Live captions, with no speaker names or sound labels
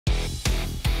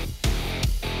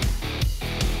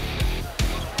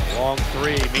Long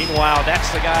three. Meanwhile,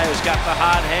 that's the guy who's got the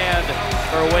hot hand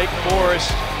for Wake Forest.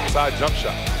 Side jump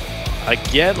shot.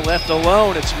 Again left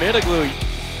alone, it's Mitoglu.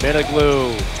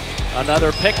 Mitoglu,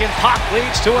 another pick and pop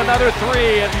leads to another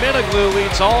three, and Mitoglu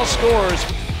leads all scores.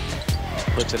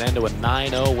 Puts an end to a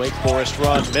 9-0 Wake Forest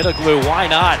run. Mitoglu, why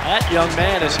not? That young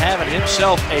man is having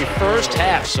himself a first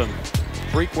half. Some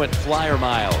frequent flyer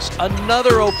miles.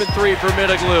 Another open three for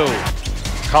Mitoglu.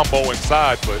 Combo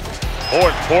inside, but more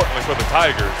importantly for the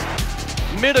Tigers.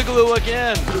 Mitoglu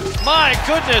again. My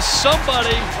goodness,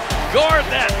 somebody guard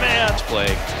that man's play.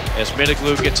 As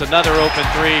Mitoglu gets another open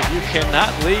three, you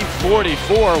cannot leave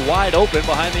 44 wide open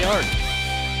behind the arc.